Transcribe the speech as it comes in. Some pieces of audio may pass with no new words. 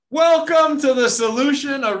Welcome to The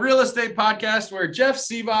Solution, a real estate podcast where Jeff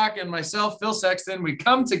Seabach and myself, Phil Sexton, we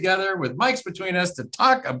come together with mics between us to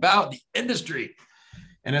talk about the industry.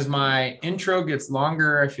 And as my intro gets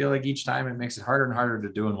longer, I feel like each time it makes it harder and harder to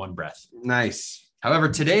do in one breath. Nice. However,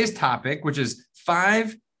 today's topic, which is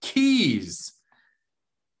 5 keys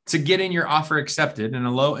to getting your offer accepted in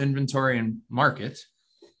a low inventory and market,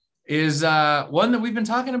 is one that we've been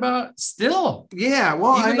talking about still. Yeah.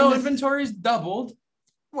 Well, even though inventory's doubled.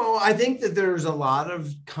 Well, I think that there's a lot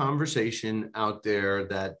of conversation out there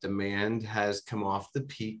that demand has come off the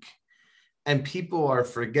peak and people are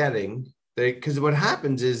forgetting that, because what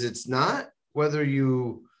happens is it's not whether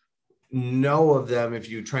you know of them, if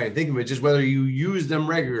you try and think of it, just whether you use them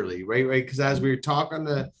regularly, right? Because as we talk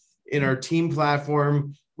in our team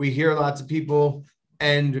platform, we hear lots of people,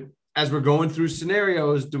 and as we're going through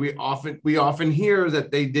scenarios, we often hear that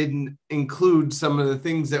they didn't include some of the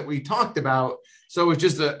things that we talked about. So it's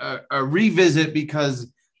just a revisit,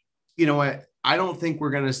 because, you know what, I don't think we're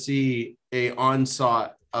going to see an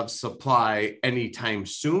onslaught of supply anytime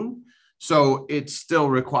soon. So it still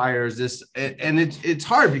requires this, and it's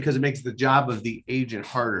hard because it makes the job of the agent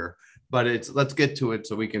harder. But let's get to it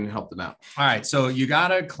so we can help them out. All right. So you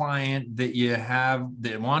got a client that you have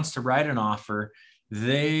that wants to write an offer.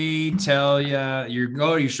 They tell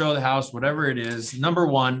you show the house, whatever it is. Number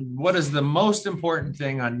one, what is the most important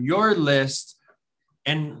thing on your list?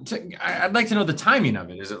 And I'd like to know the timing of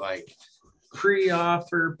it. Is it like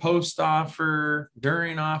pre-offer, post-offer,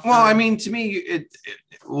 during offer? Well, I mean, to me,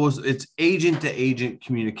 it's agent to agent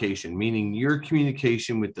communication, meaning your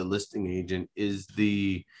communication with the listing agent is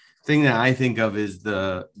the thing that I think of as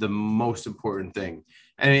the most important thing.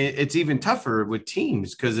 And it's even tougher with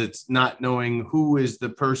teams because it's not knowing who is the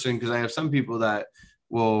person. Because I have some people that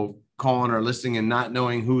will call on our listing and not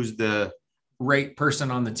knowing who's the right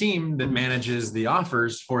person on the team that manages the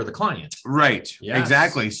offers for the client. Right. Yes.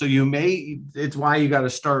 Exactly. So it's why you got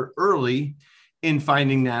to start early in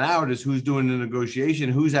finding that out, is who's doing the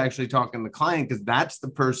negotiation, who's actually talking to the client, because that's the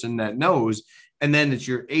person that knows. And then it's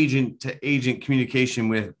your agent to agent communication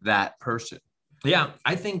with that person. Yeah.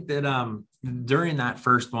 I think that during that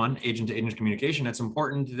first one, agent to agent communication, it's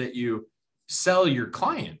important that you sell your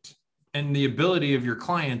client and the ability of your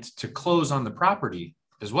client to close on the property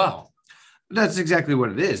as well. That's exactly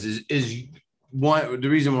what it is one, the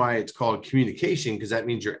reason why it's called communication, because that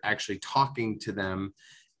means you're actually talking to them.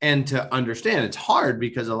 And to understand, it's hard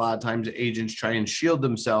because a lot of times agents try and shield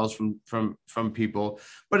themselves from people,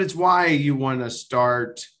 but it's why you want to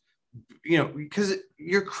start, because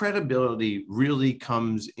your credibility really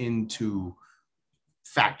comes into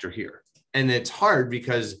factor here. And it's hard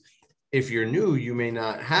because if you're new, you may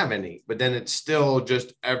not have any, but then it's still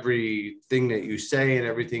just everything that you say and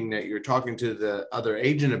everything that you're talking to the other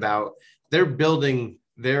agent about, they're building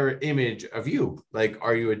their image of you. Like,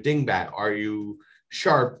 are you a dingbat? Are you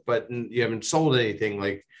sharp, but you haven't sold anything?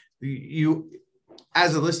 Like, you,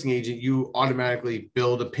 as a listing agent, you automatically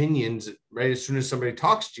build opinions right as soon as somebody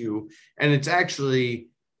talks to you. And it's actually,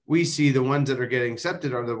 we see the ones that are getting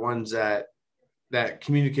accepted are the ones that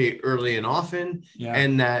communicate early and often,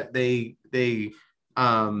 and that they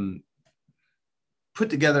put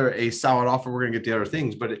together a solid offer. We're going to get the other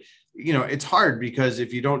things, but it's hard because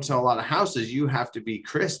if you don't sell a lot of houses, you have to be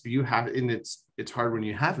crisp. And it's hard when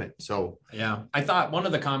you haven't. So yeah, I thought one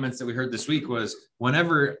of the comments that we heard this week was,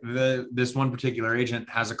 whenever this one particular agent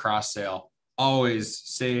has a cross sale, always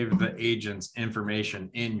save the agent's information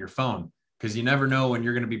in your phone, because you never know when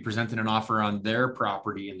you're going to be presenting an offer on their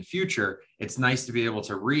property in the future. It's nice to be able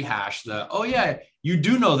to rehash oh yeah, you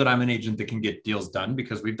do know that I'm an agent that can get deals done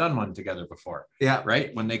because we've done one together before. Yeah.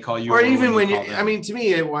 Right. When they call you. Or even when to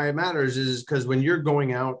me, why it matters is because when you're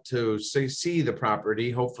going out to see the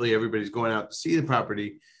property, hopefully everybody's going out to see the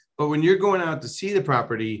property. But when you're going out to see the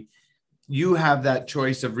property, you have that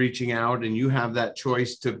choice of reaching out, and you have that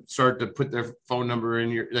choice to start to put their phone number in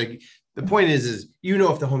your, like, the point is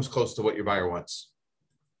if the home's close to what your buyer wants.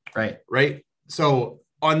 Right. So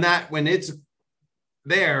on that, when it's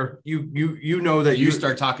there, you know that you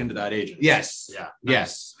start talking to that agent. Yes. Yeah.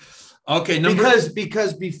 Nice. Yes. Okay.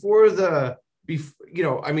 Because before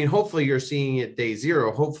hopefully you're seeing it day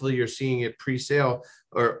zero. Hopefully you're seeing it pre-sale,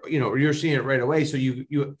 or, you're seeing it right away. So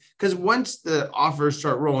because once the offers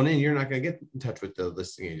start rolling in, you're not going to get in touch with the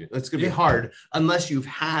listing agent. That's going to be hard unless you've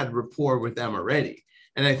had rapport with them already.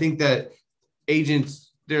 And I think that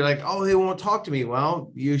agents, they're like, oh, they won't talk to me.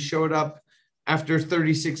 Well, you showed up after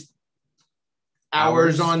 36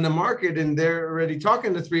 hours on the market and they're already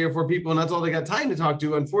talking to 3 or 4 people, and that's all they got time to talk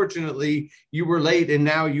to. Unfortunately, you were late, and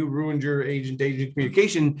now you ruined your agent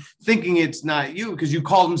communication, thinking it's not you because you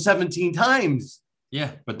called them 17 times.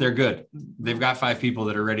 Yeah, but they're good. They've got 5 people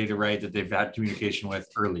that are ready to write that they've had communication with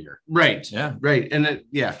earlier. Right. Yeah. Right. And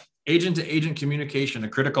yeah. Agent to agent communication, a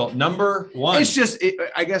critical number one. It's just,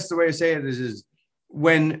 I guess the way I say it is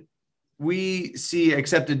when we see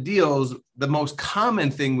accepted deals, the most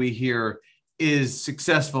common thing we hear is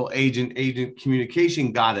successful agent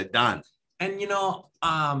communication got it done. And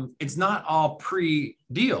it's not all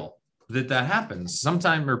pre-deal that happens.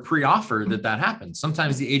 Sometimes or pre-offer that happens.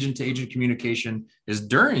 Sometimes the agent to agent communication is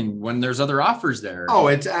during when there's other offers there. Oh,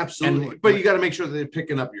 it's absolutely. But you got to make sure that they're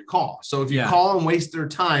picking up your call. So if you call and waste their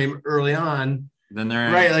time early on, then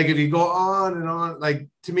they're right. Like if you go on and on, like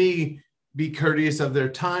to me, be courteous of their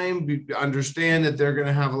time, understand that they're going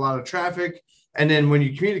to have a lot of traffic. And then when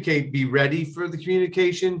you communicate, be ready for the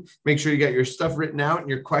communication, make sure you got your stuff written out and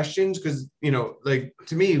your questions. Cause like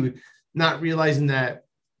to me, not realizing that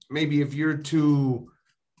maybe if you're too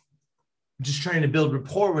just trying to build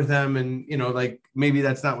rapport with them and, like maybe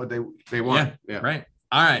that's not what they want. Yeah. Right.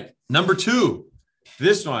 All right. Number 2,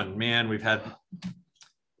 this one, man, we've had,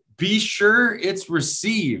 be sure it's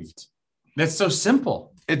received. That's so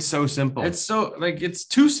simple. It's so simple. It's so it's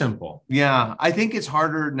too simple. Yeah. I think it's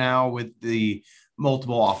harder now with the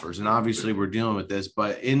multiple offers. And obviously we're dealing with this,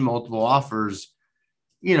 but in multiple offers,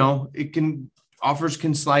 offers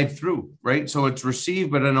can slide through, right? So it's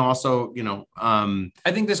received, but then also, I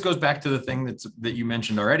think this goes back to the thing that you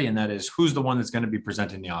mentioned already, and that is who's the one that's going to be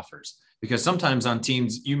presenting the offers. Because sometimes on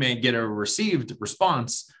teams, you may get a received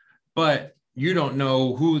response, but you don't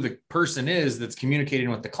know who the person is that's communicating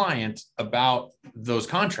with the client about those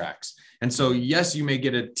contracts. And so, yes, you may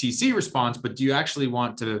get a TC response, but do you actually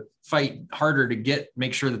want to fight harder to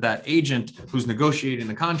make sure that agent who's negotiating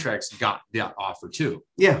the contracts got that offer too?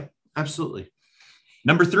 Yeah, absolutely.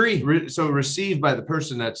 Number 3. So received by the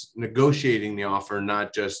person that's negotiating the offer,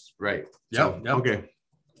 not just right. Yep. Okay.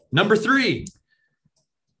 Number 3.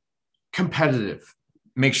 Competitive.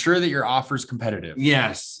 Make sure that your offer is competitive.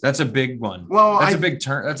 Yes. That's a big one. Well, that's a big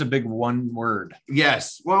term. That's a big one word.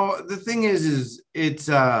 Yes. Well, the thing is it's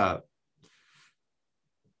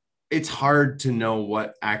hard to know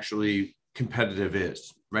what actually competitive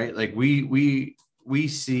is, right? Like we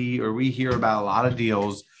see or we hear about a lot of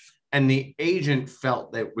deals and the agent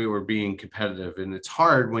felt that we were being competitive, and it's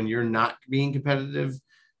hard when you're not being competitive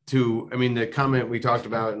the comment we talked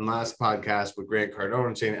about in last podcast with Grant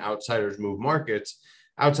Cardone saying outsiders move markets.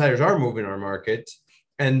 Outsiders are moving our market,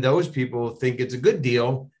 and those people think it's a good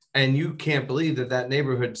deal, and you can't believe that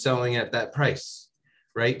neighborhood's selling at that price,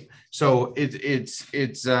 right? So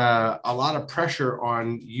it's a lot of pressure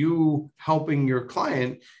on you helping your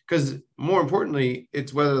client, because more importantly,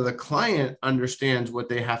 it's whether the client understands what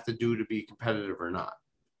they have to do to be competitive or not.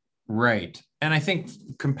 Right. And I think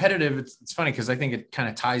competitive, it's funny because I think it kind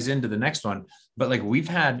of ties into the next one, but like we've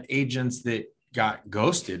had agents that got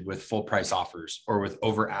ghosted with full price offers or with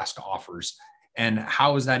over ask offers. And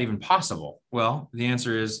how is that even possible? Well, the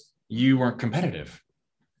answer is you weren't competitive,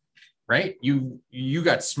 right? You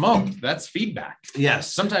got smoked. That's feedback.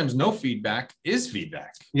 Yes. Sometimes no feedback is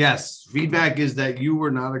feedback. Yes. Feedback is that you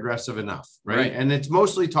were not aggressive enough. Right. And it's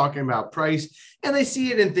mostly talking about price. And I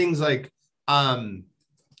see it in things like,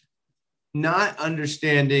 not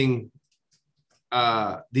understanding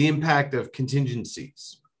the impact of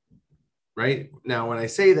contingencies. Right now, when I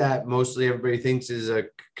say that, mostly everybody thinks is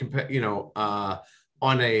on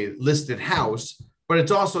a listed house, but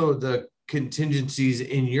it's also the contingencies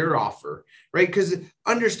in your offer, right? Because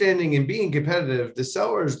understanding and being competitive, the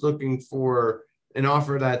seller is looking for an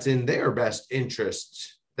offer that's in their best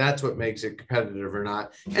interest. That's what makes it competitive or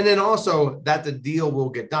not. And then also that the deal will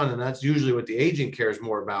get done. And that's usually what the agent cares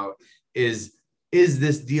more about is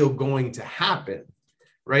this deal going to happen,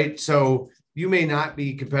 right? So you may not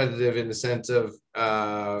be competitive in the sense of,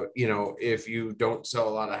 if you don't sell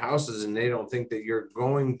a lot of houses and they don't think that you're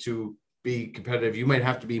going to be competitive, you might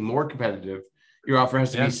have to be more competitive. Your offer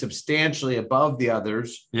has to be substantially above the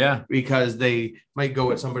others. Yeah. Because they might go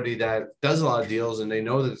with somebody that does a lot of deals and they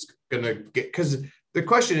know that it's going to get, because the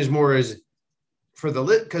question is more is for the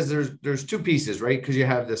because there's 2 pieces, right? Because you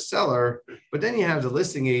have the seller, but then you have the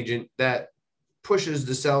listing agent that pushes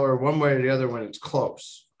the seller one way or the other when it's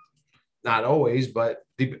close. Not always, but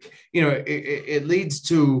it leads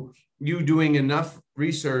to you doing enough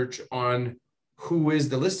research on who is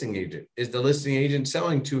the listing agent. Is the listing agent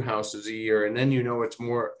selling 2 houses a year? And then it's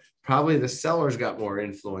more probably the seller's got more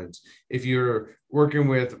influence. If you're working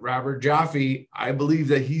with Robert Jaffe, I believe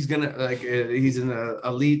that he's he's an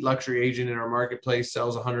elite luxury agent in our marketplace,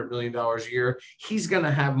 sells $100 million a year. He's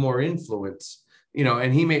gonna have more influence.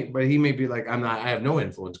 And he may be like, I have no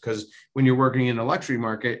influence, because when you're working in a luxury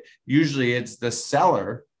market, usually it's the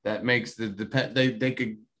seller that makes the depend. They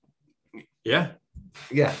could. Yeah.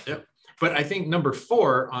 Yeah. Yep. But I think number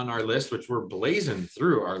 4 on our list, which we're blazing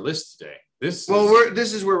through our list today. This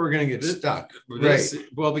is where we're gonna get stuck. Right.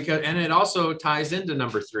 Well, because and it also ties into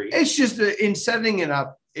number 3. It's just that in setting it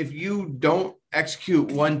up, if you don't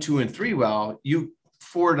execute 1, 2, and 3 well,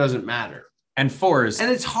 4 doesn't matter. And 4 is, and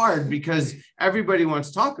it's hard because everybody wants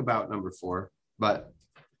to talk about number 4, but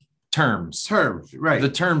terms, right? The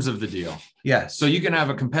terms of the deal. Yes. So you can have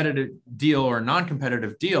a competitive deal or a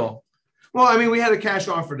non-competitive deal. Well, I mean, we had a cash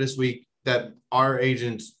offer this week that our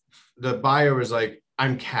agents, the buyer was like,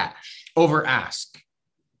 "I'm cash." Over ask,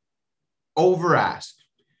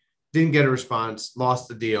 didn't get a response, lost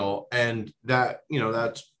the deal. And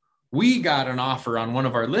that's, we got an offer on one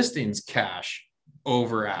of our listings cash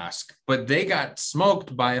over ask, but they got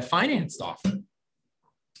smoked by a financed offer.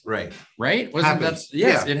 Right. Wasn't that?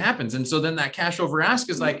 Yes, it happens. And so then that cash over ask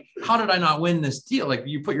is like, how did I not win this deal? Like,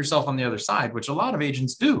 you put yourself on the other side, which a lot of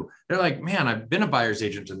agents do. They're like, man, I've been a buyer's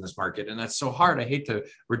agent in this market and that's so hard. I hate to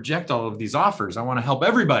reject all of these offers. I want to help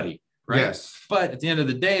everybody. Right. Yes. But at the end of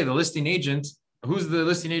the day, the listing agent, who's the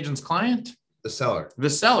listing agent's client? The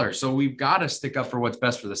seller. So we've got to stick up for what's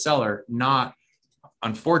best for the seller, not,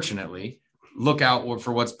 unfortunately, look out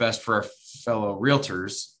for what's best for our fellow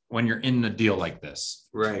realtors when you're in a deal like this.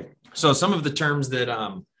 Right. So some of the terms that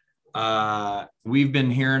we've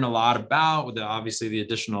been hearing a lot about, with obviously the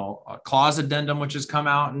additional clause addendum, which has come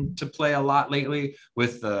out into play a lot lately,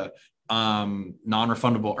 with the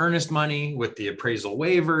non-refundable earnest money, with the appraisal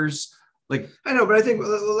waivers. Like, I know, but I think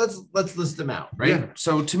let's list them out, right? Yeah.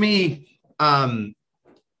 So to me,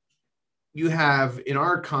 you have in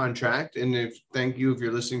our contract, and thank you if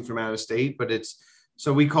you're listening from out of state, but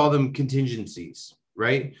so we call them contingencies,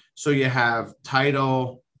 right? So you have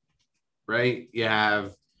title, right? You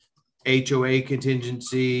have HOA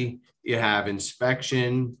contingency, you have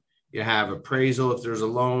inspection, you have appraisal if there's a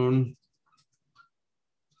loan.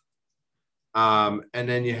 And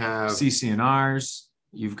then you have CC&Rs,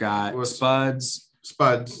 you've got spuds.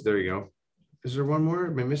 There you go. Is there one more?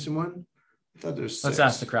 Am I missing one? I thought there's 6. Let's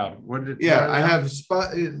ask the crowd. I have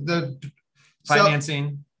the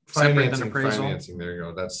financing, separate than appraisal. Financing. There you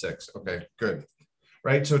go. That's 6. Okay, good.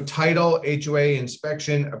 Right. So title, HOA,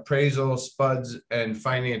 inspection, appraisal, spuds, and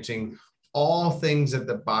financing, all things that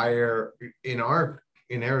the buyer in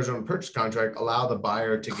Arizona purchase contract allow the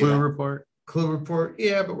buyer to Clue report.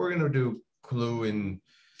 Yeah, but we're going to do clue in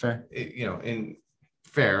fair. In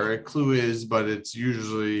fair. A clue is, but it's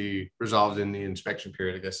usually resolved in the inspection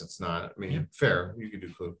period. I guess it's not. I mean, fair. You could do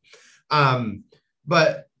clue.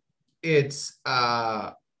 But it's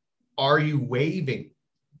are you waiving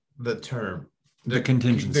the term? The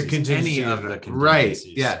contingency. Any of the contingencies. Right.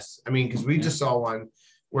 Yes. I mean, because we just saw one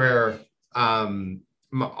where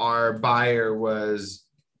our buyer was,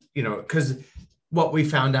 because what we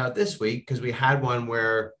found out this week, because we had one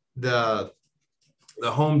where the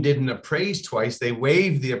home didn't appraise twice. They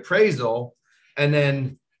waived the appraisal and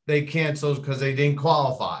then they canceled because they didn't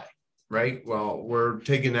qualify. Right. Well, we're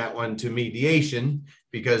taking that one to mediation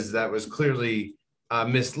because that was clearly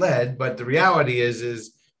misled. But the reality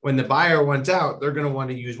is when the buyer wants out, they're going to want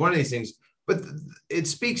to use one of these things. But it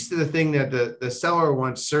speaks to the thing that the seller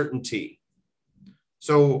wants certainty.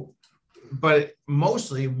 So, but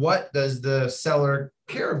mostly, what does the seller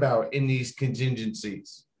care about in these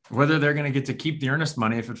contingencies? Whether they're going to get to keep the earnest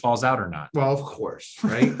money if it falls out or not. Well, of course,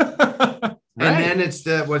 right? And then it's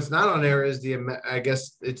what's not on there is I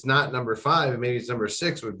guess it's not number 5, maybe it's number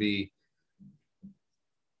 6 would be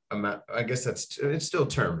amount. I guess it's still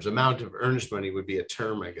terms. Amount of earnest money would be a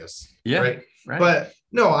term, I guess. Yeah. Right. But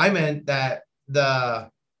no, I meant that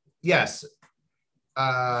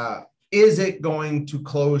is it going to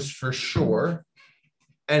close for sure?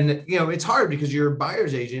 And it's hard because you're a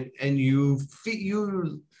buyer's agent and you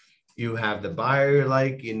have the buyer,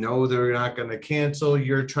 they're not going to cancel.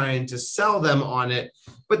 You're trying to sell them on it,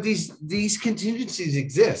 but these contingencies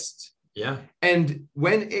exist. Yeah. And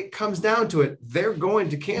when it comes down to it, they're going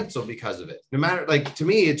to cancel because of it. No matter, to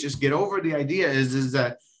me, it's just get over the idea is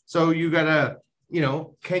that, so you gotta,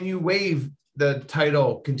 can you waive the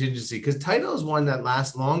title contingency? Because title is one that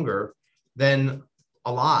lasts longer than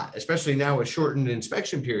a lot, especially now with shortened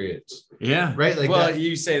inspection periods. Yeah. Right.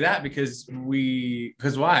 You say that because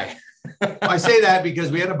why? I say that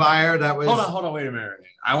because we had a buyer that was. Hold on. Wait a minute.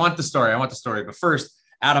 I want the story. But first,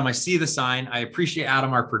 Adam, I see the sign. I appreciate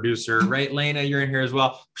Adam, our producer, right? Lena, you're in here as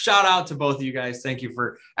well. Shout out to both of you guys. Thank you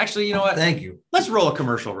for actually, you know what? Thank you. Let's roll a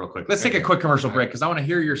commercial real quick. Let's take a quick commercial break because I want to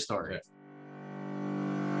hear your story.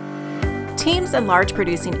 Teams and large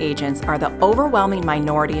producing agents are the overwhelming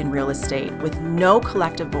minority in real estate with no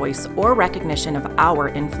collective voice or recognition of our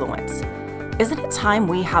influence. Isn't it time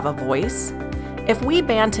we have a voice? If we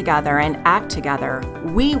band together and act together,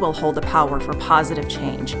 we will hold the power for positive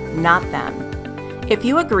change, not them. If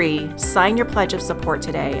you agree, sign your pledge of support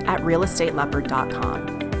today at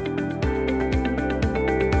realestateleopard.com.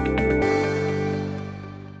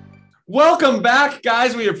 Welcome back,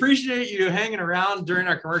 guys. We appreciate you hanging around during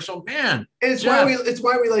our commercial. Man, it's why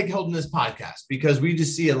we like holding this podcast, because we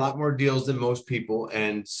just see a lot more deals than most people.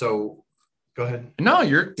 And so go ahead. No,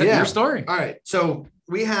 your story. All right. So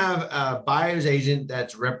we have a buyer's agent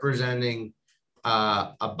that's representing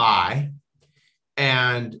a buy.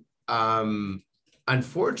 And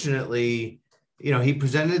unfortunately, he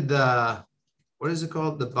presented what is it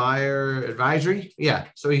called? The buyer advisory. Yeah.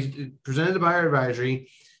 So he presented the buyer advisory.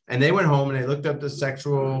 And they went home and they looked up the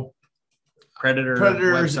sexual predators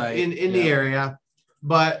website in the area,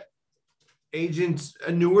 but a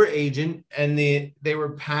newer agent, and they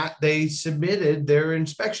submitted their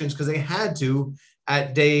inspections because they had to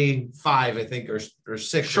at day 5, I think, or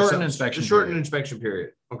 6. Shortened inspection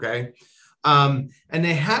period. Okay. And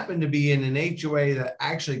they happened to be in an HOA that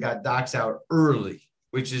actually got docs out early,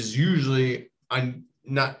 which is usually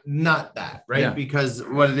not that, right? Yeah. Because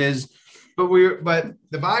what it is. But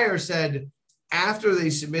the buyer said after they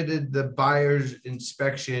submitted the buyer's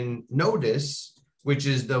inspection notice, which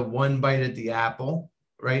is the one bite at the apple,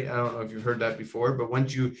 right? I don't know if you've heard that before, but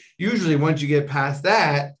once you get past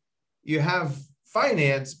that, you have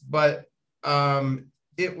finance, but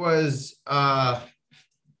it was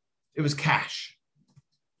cash.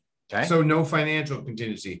 Okay. So no financial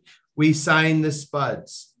contingency. We signed the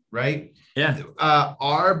spuds, right? Yeah.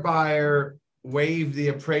 Our buyer waived the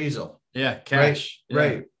appraisal. Yeah, cash.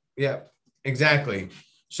 Right. Yeah, exactly.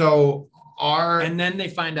 So and then they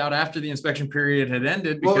find out after the inspection period had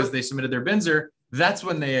ended because they submitted their BINSR. That's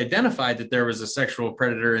when they identified that there was a sexual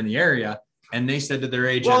predator in the area, and they said to their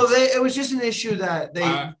agent, "Well, it was just an issue that they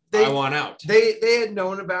want out." They had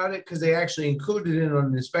known about it because they actually included it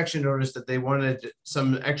on the inspection notice that they wanted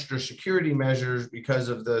some extra security measures because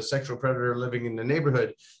of the sexual predator living in the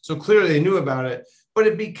neighborhood. So clearly they knew about it, but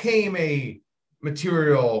it became a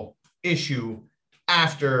material issue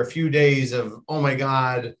after a few days of, oh my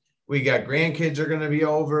God, we got grandkids are going to be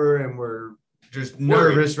over and we're just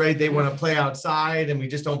nervous, right? They want to play outside and we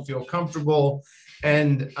just don't feel comfortable.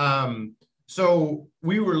 And so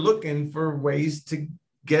we were looking for ways to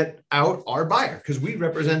get out our buyer because we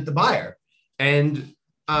represent the buyer. And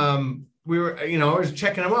we were, I was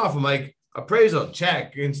checking them off. I'm like, appraisal,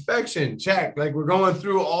 check, inspection, check. Like we're going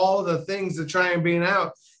through all the things to try and being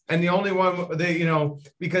out. And the only one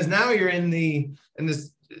because now you're and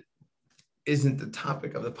this isn't the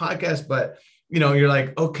topic of the podcast, but you're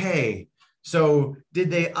like, okay, so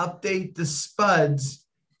did they update the spuds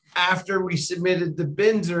after we submitted the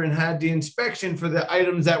BINSR and had the inspection for the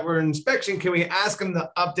items that were in inspection? Can we ask them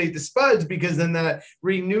to update the spuds? Because then that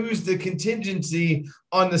renews the contingency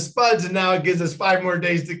on the spuds. And now it gives us 5 more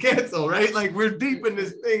days to cancel, right? Like we're deep in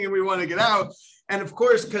this thing and we want to get out. And of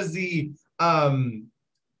course, because the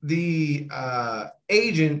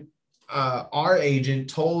agent, our agent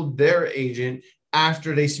told their agent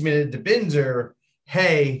after they submitted the BINSR,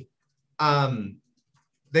 hey,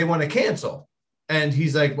 they want to cancel. And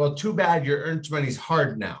he's like, well, too bad your earned money's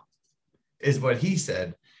hard now, is what he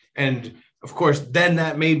said. And of course, then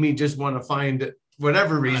that made me just want to find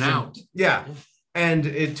whatever reason out. Yeah. And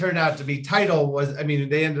it turned out to be title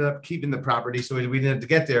they ended up keeping the property, so we didn't have to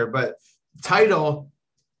get there. But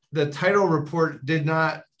the title report did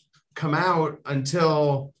not come out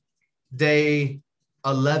until day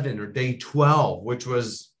 11 or day 12, which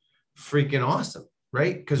was freaking awesome,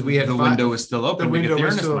 right? Because we had the window was still open. The window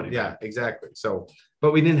was still, yeah, exactly. So,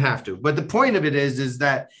 but we didn't have to. But the point of it is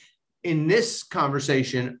that in this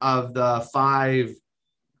conversation of the 5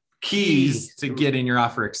 keys to getting your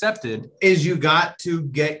offer accepted is you got to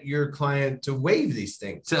get your client to waive these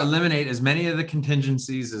things to eliminate as many of the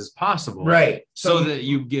contingencies as possible, right? So that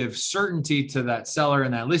you give certainty to that seller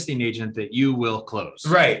and that listing agent that you will close,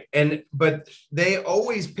 right? But they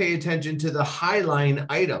always pay attention to the highline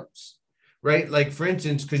items, right? Like for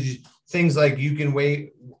instance, because things like you can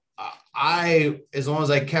wait. As long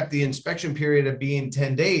as I kept the inspection period of being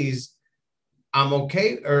 10 days, I'm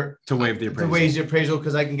okay, or to waive the appraisal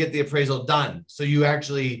because I can get the appraisal done. So you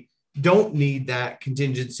actually don't need that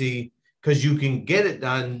contingency because you can get it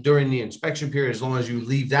done during the inspection period as long as you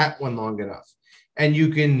leave that one long enough. And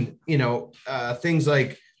you can, things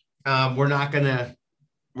like we're not going to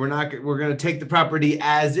we're going to take the property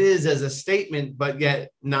as is as a statement, but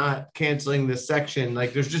yet not canceling this section.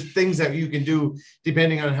 Like there's just things that you can do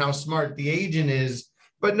depending on how smart the agent is,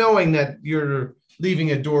 but knowing that you're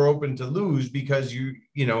leaving a door open to lose because you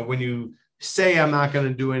know, when you say, I'm not going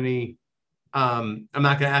to do any, I'm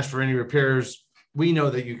not going to ask for any repairs, we know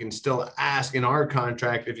that you can still ask in our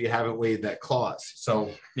contract if you haven't waived that clause.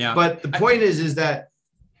 So, Yeah. But the point is that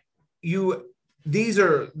these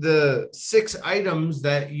are the 6 items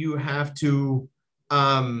that you have to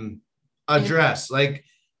address. Like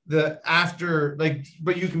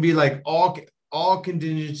but you can be like all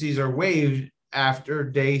contingencies are waived after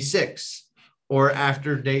day 6 or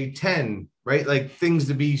after day 10, right? Like things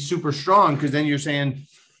to be super strong, because then you're saying,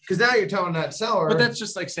 because now you're telling that seller. But that's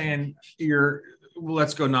just like saying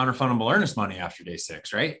let's go non-refundable earnest money after day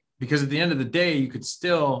 6, right? Because at the end of the day, you could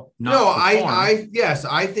still not. No, yes,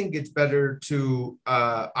 I think it's better to.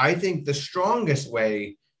 I think the strongest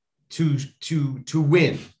way to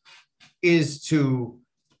win is to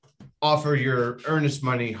offer your earnest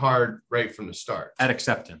money hard right from the start at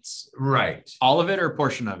acceptance. Right. All of it or a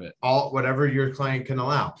portion of it. Whatever your client can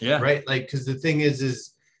allow. Yeah. Right. Like, because the thing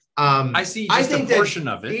is I think a portion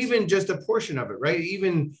of it. Even just a portion of it, right?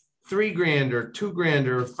 Even $3,000 or $2,000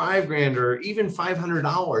 or $5,000 or even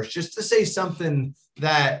 $500, just to say something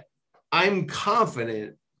that I'm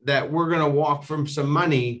confident that we're going to walk from some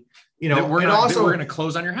money, you know, we're going to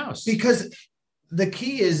close on your house. Because the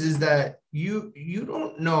key is that you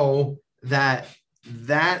don't know that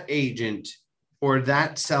agent or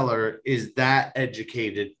that seller is that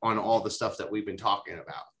educated on all the stuff that we've been talking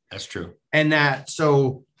about. That's true. And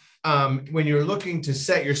when you're looking to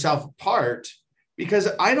set yourself apart, because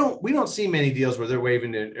we don't see many deals where they're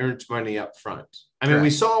waiving the earnest money up front. I mean,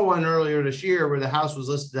 we saw one earlier this year where the house was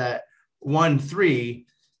listed at 1.3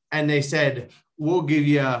 and they said, we'll give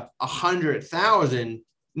you 100,000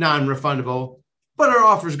 non-refundable, but our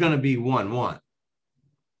offer is going to be 1.1.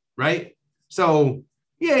 Right. So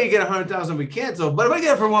yeah, you get 100,000, we cancel, but if I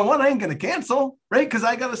get it for 1.1, I ain't going to cancel. Right. Cause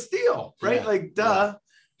I got to steal. Right. Yeah. Like, duh.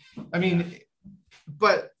 Yeah. I mean,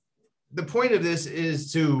 but the point of this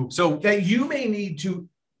is that you may need to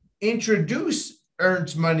introduce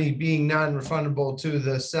earned money being non-refundable to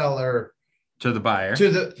the seller, to the buyer, to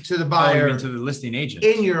the buyer, even to the listing agent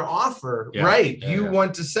in your offer, yeah. Right? Yeah, you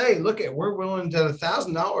want to say, look, we're willing to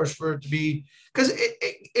 $1,000 for it to be, because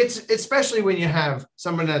it's especially when you have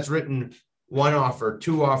someone that's written 1 offer,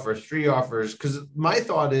 2 offers, 3 offers. Because my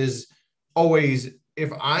thought is always,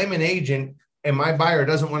 if I'm an agent and my buyer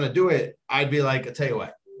doesn't want to do it, I'd be like, I'll tell you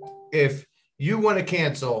what. If you want to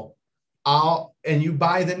cancel, and you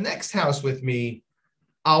buy the next house with me,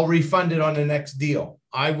 I'll refund it on the next deal.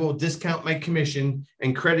 I will discount my commission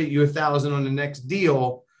and credit you $1,000 on the next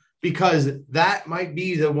deal, because that might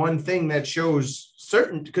be the one thing that shows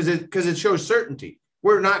because it shows certainty.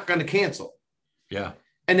 We're not going to cancel. Yeah.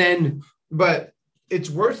 And then, but it's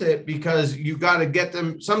worth it because you got to get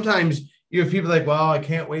them. Sometimes you have people like, well, I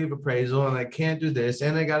can't waive appraisal and I can't do this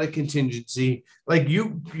and I got a contingency. Like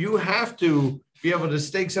you have to be able to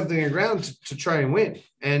stake something in the ground to try and win.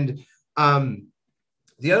 And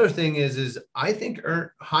the other thing is I think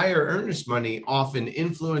higher earnest money often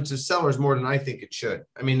influences sellers more than I think it should.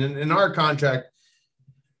 I mean, in our contract,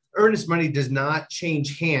 earnest money does not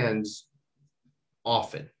change hands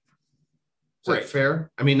often. Is that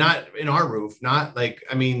fair? I mean, not in our roof, not like,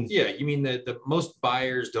 I mean. Yeah, you mean that the most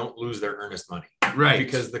buyers don't lose their earnest money. Right.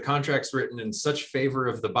 Because the contract's written in such favor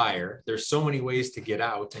of the buyer. There's so many ways to get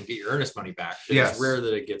out and get your earnest money back. It's rare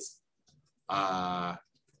that it gets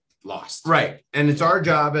lost. Right. And it's our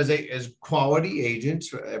job as quality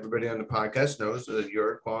agents. Everybody on the podcast knows that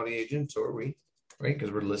you're a quality agent, so are we, right?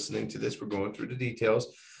 Because we're listening to this, we're going through the details.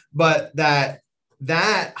 But that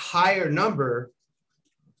higher number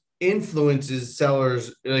influences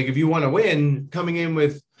sellers. Like if you want to win, coming in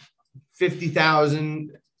with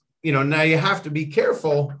 50,000, now you have to be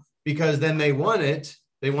careful because then they want it.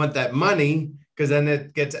 They want that money because then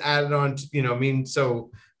it gets added on to,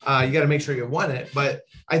 so you got to make sure you want it. But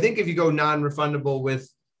I think if you go non-refundable with,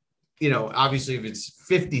 obviously if it's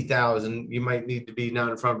 50,000, you might need to be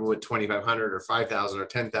non-refundable with 2,500 or 5,000 or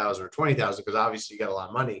 10,000 or 20,000, because obviously you got a lot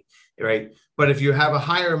of money, right? But if you have a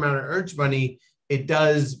higher amount of earned money, it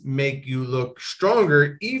does make you look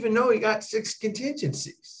stronger, even though you got 6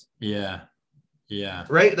 contingencies. Yeah. Yeah.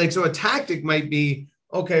 Right. Like, so a tactic might be,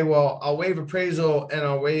 okay, well, I'll waive appraisal and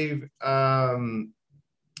I'll waive, I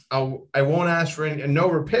won't ask for no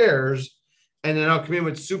repairs. And then I'll come in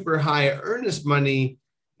with super high earnest money,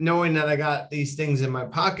 knowing that I got these things in my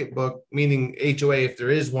pocketbook, meaning HOA, if there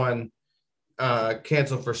is one,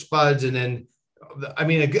 cancel for spuds, and then I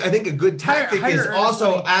mean, I think a good tactic Higher is earnest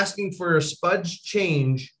also money. asking for a spudge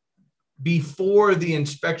change before the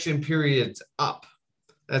inspection period's up.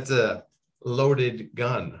 That's a loaded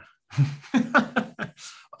gun.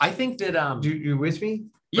 I think that You with me?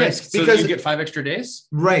 yes, Right. so Because you get 5 extra days.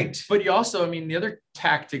 right. But you also, I mean, the other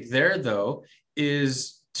tactic there though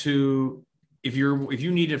is to if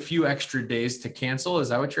you need a few extra days to cancel, is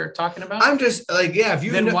that what you're talking about? I'm just like, yeah, if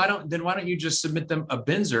you then know, why don't you just submit them a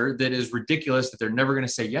binzer that is ridiculous that they're never going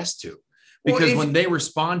to say yes to? Well, Because if- when they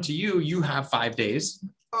respond to you, you have 5 days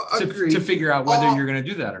agree. to figure out whether you're going to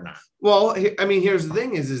do that or not. Well, I mean, here's the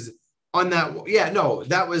thing is on that. Yeah, no,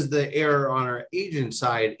 that was the error on our agent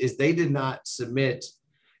side is they did not submit.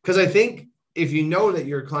 Because I think if you know that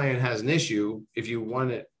your client has an issue, if you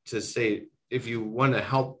want it to say, if you want to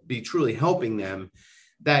help, be truly helping them,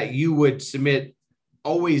 that you would submit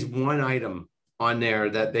always one item on there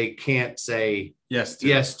that they can't say Yes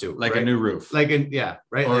to, like a new roof, like yeah,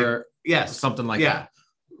 right, or like, yes, something like yeah, that.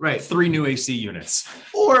 right, 3 new AC units.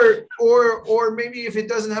 or maybe if it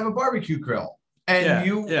doesn't have a barbecue grill and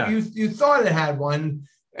Yeah, you thought it had one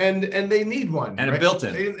and they need one and right? a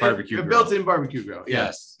built-in barbecue a grill. built-in barbecue grill.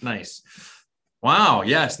 Yes, nice. Wow.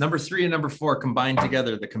 Yes. Number 3 and number 4 combined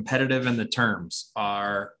together, the competitive and the terms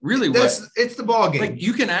are really It's the ball game. like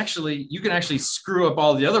you can actually screw up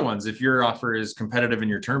all the other ones if your offer is competitive and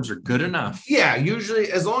your terms are good enough. Yeah,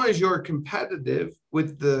 usually as long as you're competitive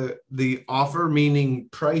with the offer, meaning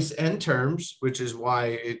price and terms, which is why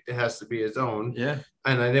it has to be its own. Yeah.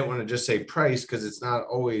 And I didn't want to just say price because it's not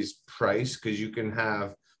always price, because you can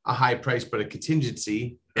have a high price but a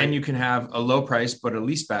contingency. Right? And you can have a low price but a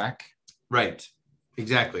lease back. Right.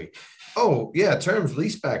 Exactly. Oh, yeah. Terms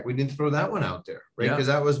lease back. We didn't throw that one out there, right? Yeah. Because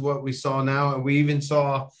that was what we saw now. And we even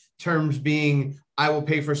saw terms being, I will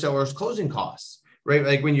pay for seller's closing costs, right?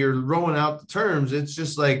 Like when you're rolling out the terms, it's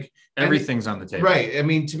just like everything's on the table. Right. I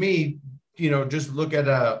mean, to me, just look at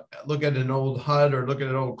an old HUD or look at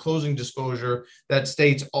an old closing disclosure that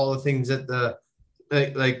states all the things that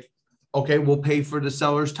okay, we'll pay for the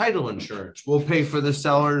seller's title insurance. We'll pay for the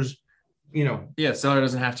seller's, Yeah. Seller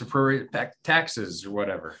doesn't have to prorate back taxes or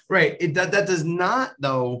whatever. right. That does not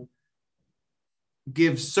though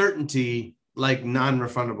give certainty like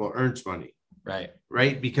non-refundable earnest money.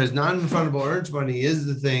 Right. Because non-refundable earnest money is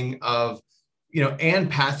the thing of, and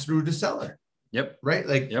pass through to seller. Yep. Right.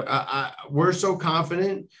 Like Yep. We're so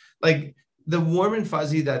confident, like the warm and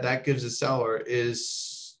fuzzy that gives a seller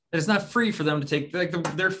is It's not free for them to take, like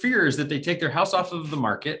their fear is that they take their house off of the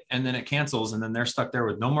market and then it cancels and then they're stuck there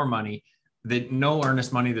with no more money, no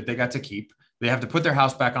earnest money that they got to keep. They have to put their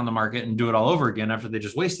house back on the market and do it all over again after they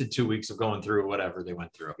just wasted 2 weeks of going through whatever they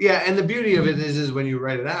went through. Yeah. And the beauty of it is when you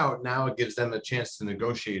write it out, now it gives them a chance to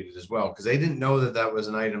negotiate it as well. Because they didn't know that was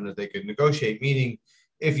an item that they could negotiate. Meaning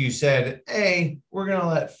if you said, hey, we're going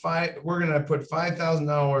to put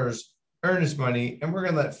 $5,000 earnest money and we're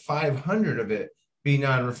going to let 500 of it be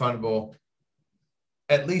non-refundable,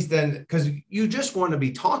 at least then, because you just want to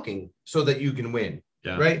be talking so that you can win.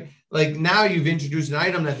 Yeah. Right. Like now you've introduced an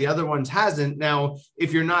item that the other ones hasn't. Now,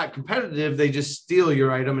 if you're not competitive, they just steal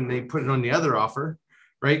your item and they put it on the other offer.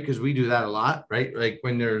 Right. Because we do that a lot. Right. Like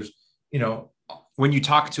when there's, when you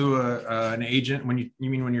talk to an agent, when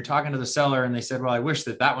you're talking to the seller and they said, well, I wish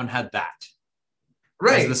that one had that.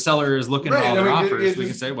 right. As the seller is looking at all their offers, we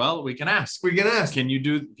can say, well, we can ask. Can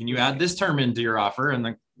you add this term into your offer?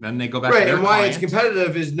 And then they go back to their and why client. it's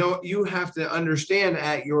competitive is you have to understand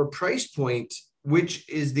at your price point, which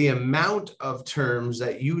is the amount of terms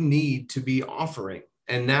that you need to be offering.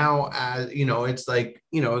 And now, as it's like,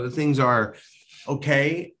 the things are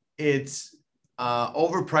okay. It's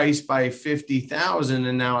overpriced by 50,000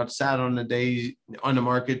 and now it's sat on the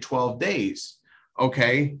market 12 days.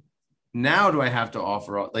 Okay. Now do I have to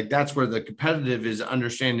offer, like, that's where the competitive is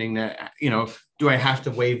understanding that, do I have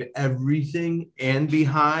to waive everything and be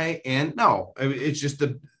high? And no, it's just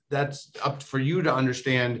that's up for you to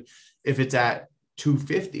understand. If it's at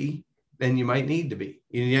 250, then you might need to be,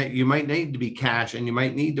 you might need to be cash and you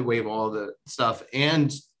might need to waive all the stuff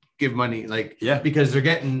and give money, because they're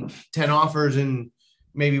getting 10 offers and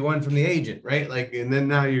maybe one from the agent, right? Like, and then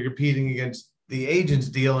now you're competing against the agent's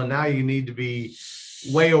deal and now you need to be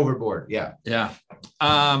way overboard. Yeah.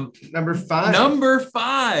 Number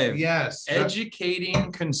five. Yes.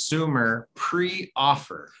 Educating consumer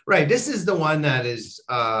pre-offer. Right. This is the one that is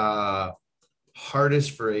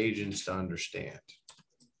hardest for agents to understand.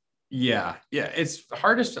 Yeah. It's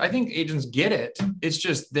hardest. I think agents get it. It's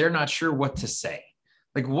just, they're not sure what to say.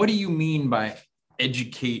 Like, what do you mean by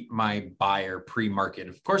educate my buyer pre-market?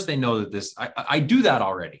 Of course they know that I do that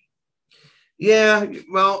already. Yeah,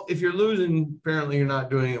 well, if you're losing, apparently you're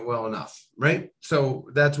not doing it well enough, right? So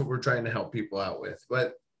that's what we're trying to help people out with.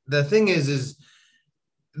 But the thing is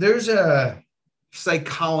there's a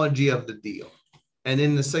psychology of the deal. And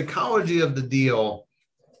in the psychology of the deal,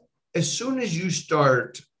 as soon as you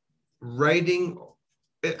start writing,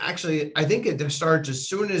 I think it starts as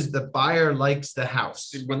soon as the buyer likes the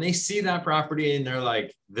house. When they see that property and they're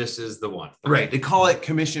like, this is the one. Right. They call it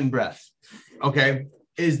commission breath. Okay.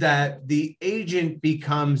 Is that the agent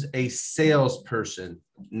becomes a salesperson,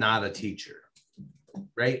 not a teacher.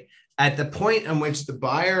 Right. At the point in which the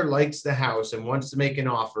buyer likes the house and wants to make an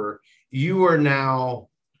offer, you are now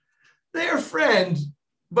their friend,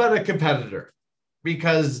 but a competitor,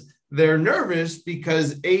 because they're nervous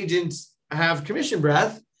because agents have commission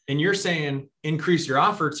breath. And you're saying increase your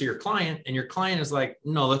offer to your client, and your client is like,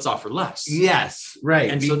 no, let's offer less. Yes, right.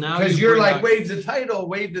 And so now because you're like, wave the title,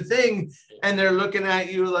 wave the thing, and they're looking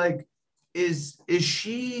at you like, is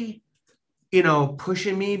she,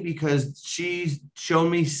 pushing me because she's shown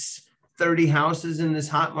me 30 houses in this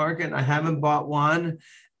hot market and I haven't bought one?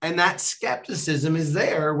 And that skepticism is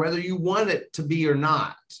there, whether you want it to be or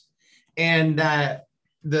not. And that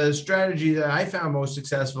the strategy that I found most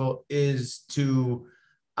successful is to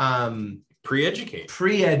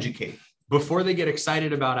pre-educate before they get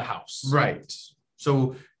excited about a house. Right.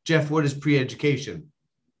 So, Jeff, what is pre-education?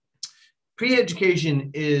 Pre-education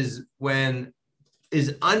is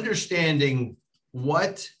understanding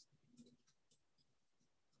what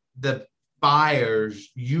the buyers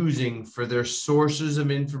using for their sources of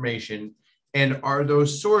information, and are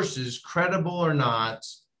those sources credible or not,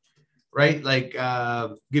 right? Like,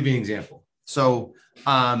 give you an example. So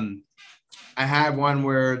I had one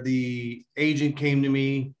where the agent came to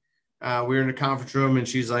me, we were in a conference room, and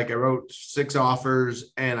she's like, I wrote 6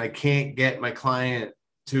 offers and I can't get my client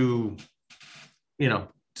to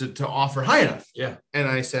offer high enough. Yeah. And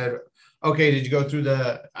I said, okay, did you go through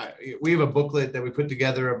we have a booklet that we put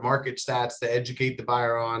together of market stats to educate the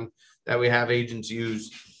buyer on, that we have agents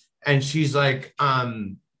use. And she's like,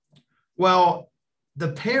 well, the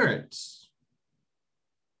parents,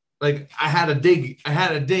 like I had a dig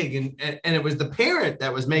and it was the parent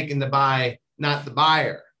that was making the buy, not the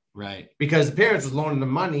buyer. Right. Because the parents was loaning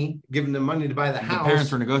them money, giving them money to buy the house. The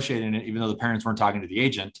parents were negotiating it, even though the parents weren't talking to the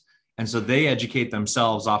agent. And so they educate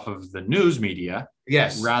themselves off of the news media.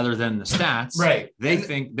 Yes. Rather than the stats. Right. They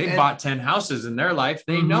think they bought 10 houses in their life.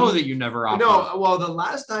 They know that you never offer. No, well, the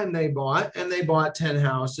last time they bought 10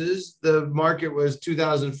 houses, the market was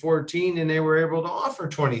 2014 and they were able to offer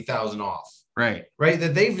 20,000 off. Right. Right.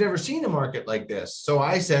 That they've never seen a market like this. So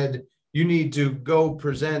I said, you need to go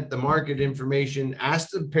present the market information, ask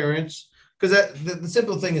the parents, because the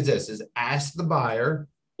simple thing is this, is ask the buyer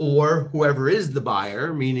or whoever is the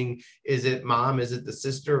buyer, meaning, is it mom, is it the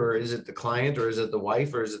sister, or is it the client, or is it the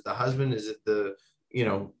wife, or is it the husband, is it the,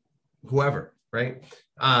 whoever, right?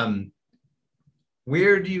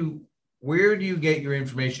 Where do you get your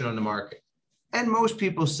information on the market? And most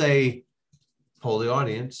people say, poll the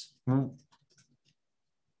audience.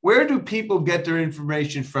 Where do people get their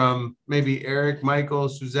information from? Maybe Eric, Michael,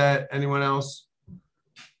 Suzette, anyone else?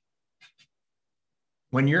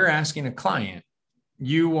 When you're asking a client,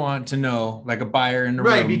 you want to know, like a buyer in the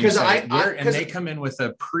room, right? Because and they come in with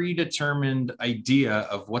a predetermined idea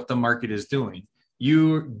of what the market is doing.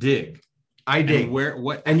 You dig. I dig.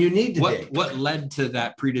 And you need to dig. What led to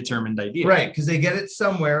that predetermined idea? Right, because they get it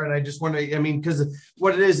somewhere, and I just want to. because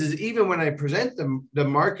what it is even when I present the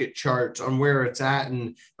market charts on where it's at,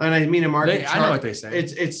 and I mean a market chart. I know what they say.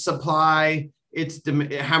 It's supply. It's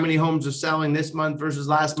how many homes are selling this month versus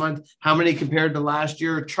last month. How many compared to last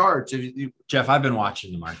year? Charts. Jeff, I've been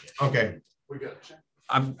watching the market. Okay. We got a chat.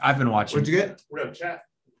 I've been watching. What'd you get? We got a chat.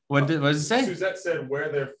 What does it say? Suzette said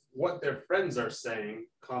what their friends are saying.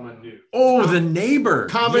 Common news. Oh, the neighbor.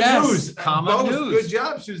 Common news. Common news. Good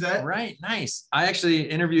job, Suzette. Right. Nice. I actually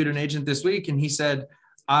interviewed an agent this week, and he said,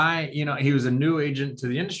 he was a new agent to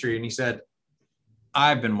the industry, and he said,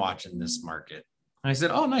 I've been watching this market. And I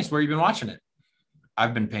said, oh, nice. Where have you been watching it?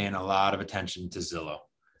 I've been paying a lot of attention to Zillow,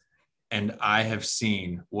 and I have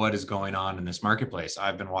seen what is going on in this marketplace.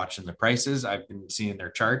 I've been watching the prices. I've been seeing their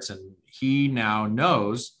charts, and he now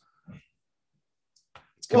knows,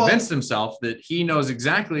 convinced himself that he knows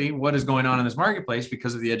exactly what is going on in this marketplace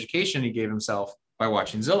because of the education he gave himself by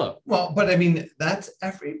watching Zillow. Well, but that's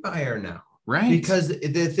every buyer now. Right. Because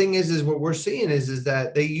the thing is what we're seeing is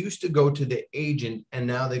that they used to go to the agent, and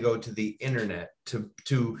now they go to the internet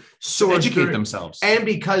to source, educate themselves. And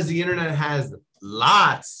because the internet has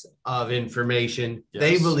lots of information,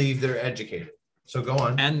 they believe they're educated. So go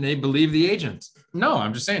on. And they believe the agents. No,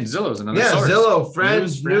 I'm just saying Zillow's another Yeah, source. Zillow,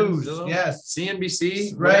 Friends, News. Zillow, Yes.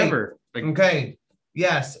 CNBC, Right. whatever. Like, Okay.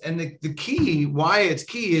 Yes. And the key, why it's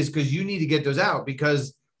key is because you need to get those out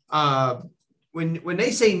because when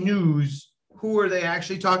they say news, who are they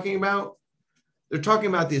actually talking about? They're talking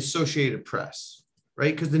about the Associated Press,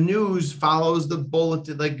 right? Because the news follows the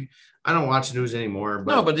bulletin. Like, I don't watch news anymore.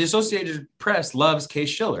 But no, but the Associated Press loves Case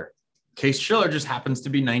Shiller. Case Shiller just happens to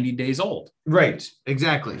be 90 days old. right,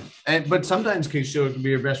 exactly. But sometimes Case Shiller can be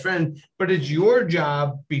your best friend. But it's your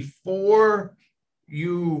job before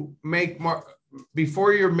you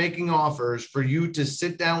before you're making offers for you to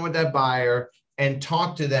sit down with that buyer and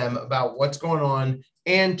talk to them about what's going on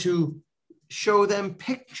and to show them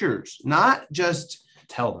pictures, not just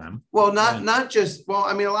Tell them. well, not just well,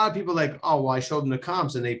 I mean, a lot of people like, oh, well, I showed them the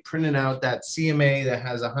comps and they printed out that CMA that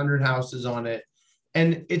has 100 houses on it.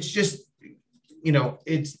 And it's just,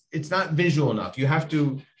 it's not visual enough. You have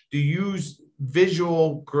to use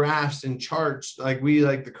visual graphs and charts like we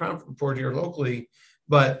like the Crown Report here locally,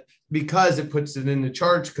 but because it puts it in the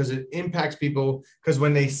charts, because it impacts people, because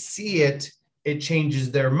when they see it, it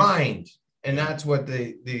changes their mind. And that's what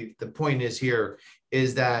the point is here,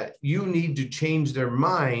 is that you need to change their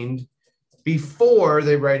mind before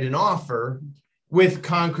they write an offer with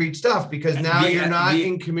concrete stuff, because now you're not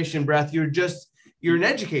in commission breath. You're an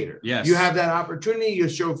educator. Yes. You have that opportunity. You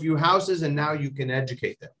show a few houses and now you can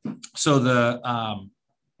educate them. So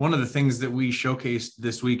one of the things that we showcased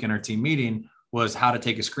this week in our team meeting was how to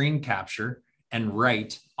take a screen capture and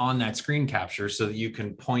write on that screen capture so that you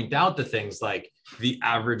can point out the things like the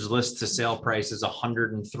average list to sale price is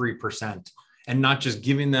 103%, and not just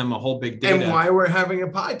giving them a whole big data. And why we're having a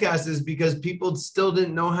podcast is because people still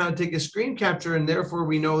didn't know how to take a screen capture, and therefore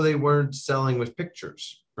we know they weren't selling with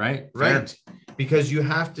pictures. Right. Right. Because you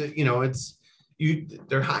have to,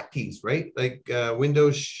 they're hotkeys, right? Like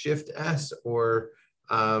Windows Shift S or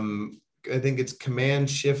I think it's Command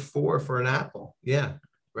Shift 4 for an Apple. Yeah.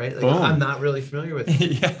 Right. Like, I'm not really familiar with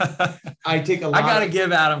it. Yeah. I got to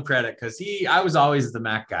give Adam credit because I was always the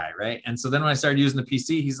Mac guy. Right. And so then when I started using the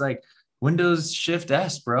PC, he's like, Windows Shift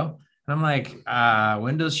S, bro. And I'm like,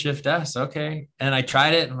 Windows Shift S. Okay. And I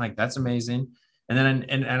tried it. And I'm like, that's amazing. And then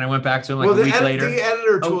and I went back to him a week later. The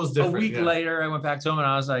editor tool is different. A week later, I went back to him and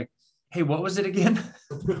I was like, hey, what was it again?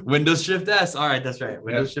 Windows Shift S. All right, that's right.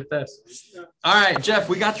 Windows Shift S. All right, Jeff,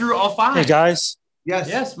 we got through all 5. Hey, guys.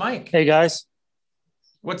 Yes, Mike. Hey, guys.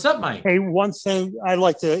 What's up, Mike? Hey, one thing I'd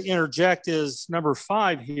like to interject is number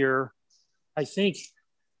 5 here. I think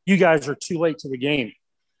you guys are too late to the game.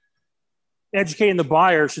 Educating the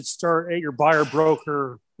buyer should start at your buyer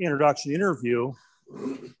broker introduction interview.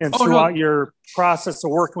 And throughout your process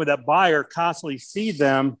of working with that buyer, constantly feed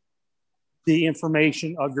them the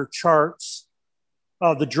information of your charts,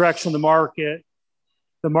 of the direction of the market.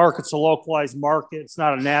 The market's a localized market. It's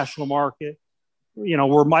not a national market.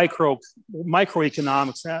 We're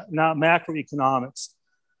microeconomics, not macroeconomics.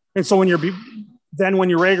 And so when you're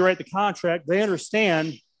ready to write the contract, they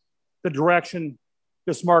understand the direction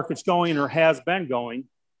this market's going or has been going.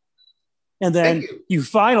 And then you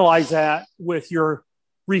finalize that with your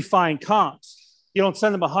refined comps. You don't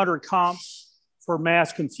send them 100 comps for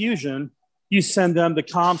mass confusion. You send them the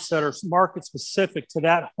comps that are market specific to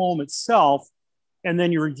that home itself. And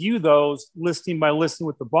then you review those listing by listing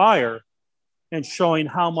with the buyer and showing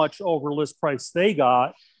how much over list price they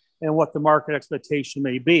got and what the market expectation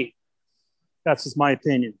may be. That's just my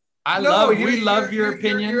opinion. We love your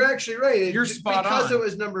opinion. You're actually right. You're spot because on. It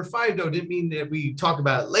was number 5, though, didn't mean that we talk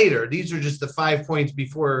about it later. These are just the 5 points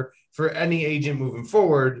before for any agent moving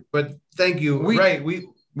forward. But thank you. I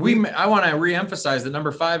want to reemphasize that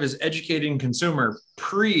number 5 is educating consumer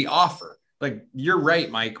pre-offer. Like, you're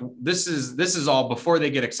right, Mike. This is all before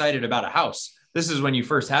they get excited about a house. This is when you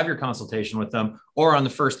first have your consultation with them, or on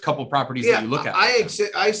the first couple properties that you look at.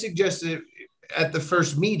 I suggested at the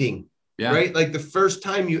first meeting. Yeah. Right. Like the first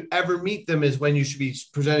time you ever meet them is when you should be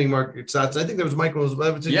presenting market stats. I think that was Michael's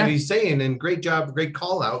he's saying, and great job, great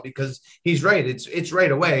call out, because he's right. It's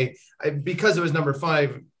right away because it was number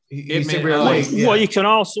 5. What you can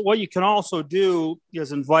also do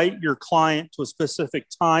is invite your client to a specific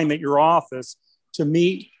time at your office to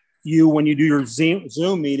meet you when you do your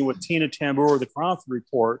Zoom meeting with Tina Tambour or the Cromford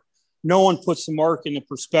Report. No one puts the market into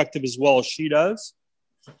perspective as well as she does,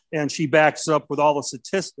 and she backs up with all the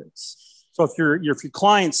statistics. So if your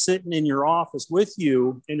client's sitting in your office with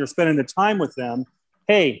you and you're spending the time with them,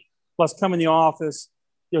 hey, let's come in the office.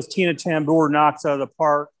 Tina Tambour knocks out of the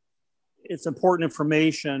park. It's important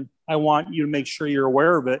information. I want you to make sure you're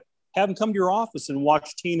aware of it. Have them come to your office and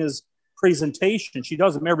watch Tina's presentation. She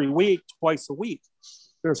does them every week, twice a week.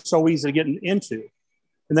 They're so easy to get into.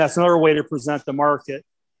 And that's another way to present the market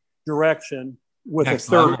direction with Next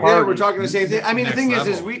a third level. party. Yeah, we're talking the same thing. I mean, Next the thing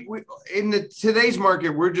level. is we in today's market,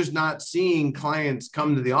 we're just not seeing clients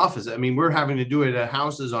come to the office. I mean, we're having to do it at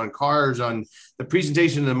houses, on cars, on the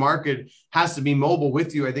presentation of the market has to be mobile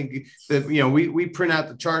with you. I think that, you know, we print out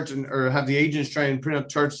the charts or have the agents try and print out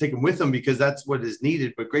charts, take them with them because that's what is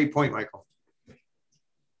needed. But great point, Michael.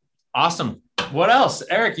 Awesome. What else?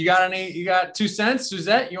 Eric, you got 2 cents?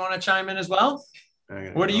 Suzette, you want to chime in as well?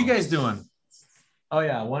 What are you guys doing? Oh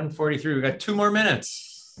yeah, 1:43. We got 2 more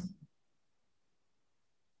minutes.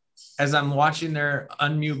 As I'm watching their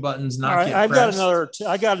unmute buttons not get pressed.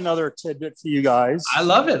 I got another tidbit for you guys. I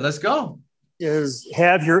love it. Let's go. Is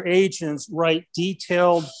have your agents write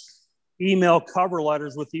detailed email cover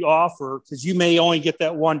letters with the offer, because you may only get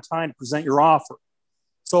that one time to present your offer.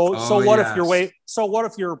 So what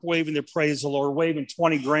if you're waiving the appraisal or waiving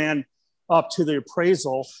 20 grand up to the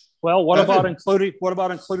appraisal? Well, what about including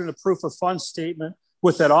a proof of funds statement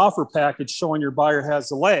with that offer package showing your buyer has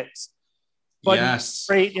the legs? But yes,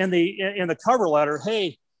 right in the cover letter,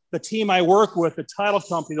 hey, the team I work with, the title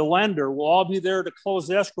company, the lender, will all be there to close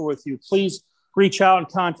escrow with you. Please reach out and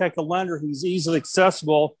contact the lender who's easily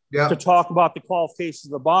accessible to talk about the qualifications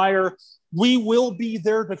of the buyer. We will be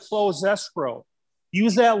there to close escrow.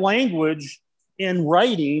 Use that language in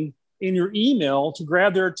writing in your email to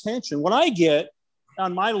grab their attention. When I get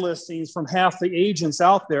on my listings from half the agents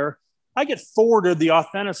out there, I get forwarded the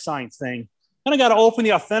AuthentiSign thing. Then I got to open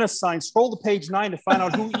the AuthentiSign, scroll to page 9 to find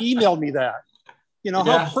out who emailed me that. You know,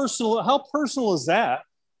 how personal is that?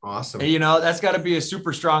 Awesome. You know, that's got to be a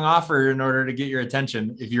super strong offer in order to get your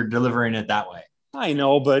attention if you're delivering it that way. I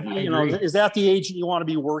know, but you know, is that the agent you want to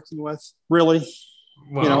be working with? Really?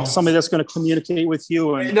 Well, you know, somebody that's going to communicate with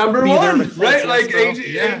you and number be one, there to right? Like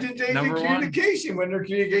agent communication. When their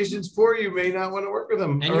communication's poor, you may not want to work with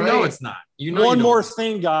them. And you know it's not. You know. One more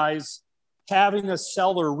thing, guys, having the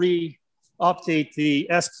seller update the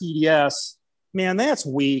SPDS, man, that's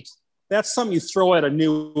weak. That's something you throw at a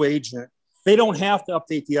new agent. They don't have to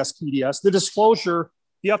update the SPDS. The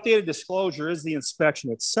updated disclosure is the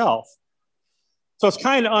inspection itself. So it's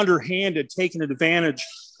kind of underhanded, taking advantage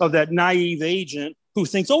of that naive agent who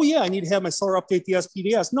thinks, oh yeah, I need to have my seller update the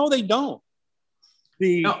SPDS. No, they don't.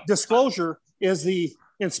 The disclosure is the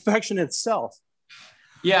inspection itself.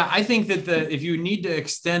 Yeah, I think that if you need to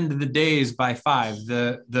extend the days by 5,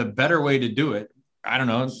 the better way to do it, I don't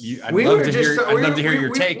know. I'd love to hear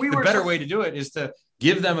your take. The better way to do it is to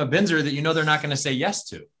give them a Binzer that you know they're not going to say yes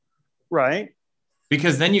to. Right.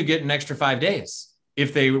 Because then you get an extra 5 days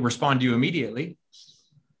if they respond to you immediately.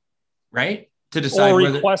 Right. To decide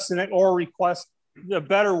the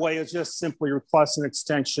better way is just simply request an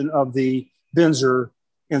extension of the Binzer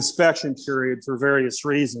inspection period for various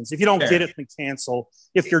reasons. If you don't get it, then cancel.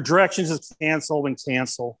 If your directions is cancel, then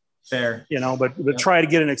cancel. Fair. You know, but try to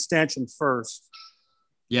get an extension first.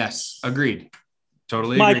 Yes, agreed.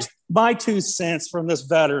 Totally agreed. My 2 cents from this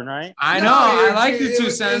veteran, right? I know. I like your 2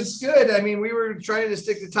 cents. It's good. I mean, we were trying to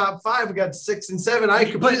stick to top 5. We got 6 and 7. I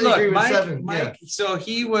completely agree with 7. Mike, so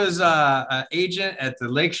he was an agent at the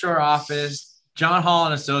Lakeshore office. John Hall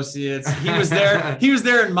and Associates. He was there. He was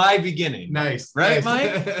there in my beginning. Nice. Right,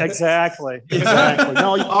 Mike? Exactly.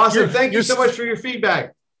 No, awesome. Thank you so much for your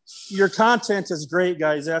feedback. Your content is great,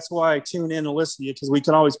 guys. That's why I tune in and listen to you, because we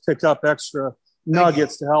can always pick up extra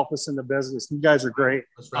nuggets to help us in the business. You guys are great.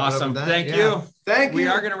 Awesome. Thank you. Thank you. We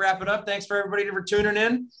are going to wrap it up. Thanks for everybody for tuning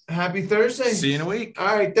in. Happy Thursday. See you in a week.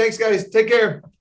 All right. Thanks, guys. Take care.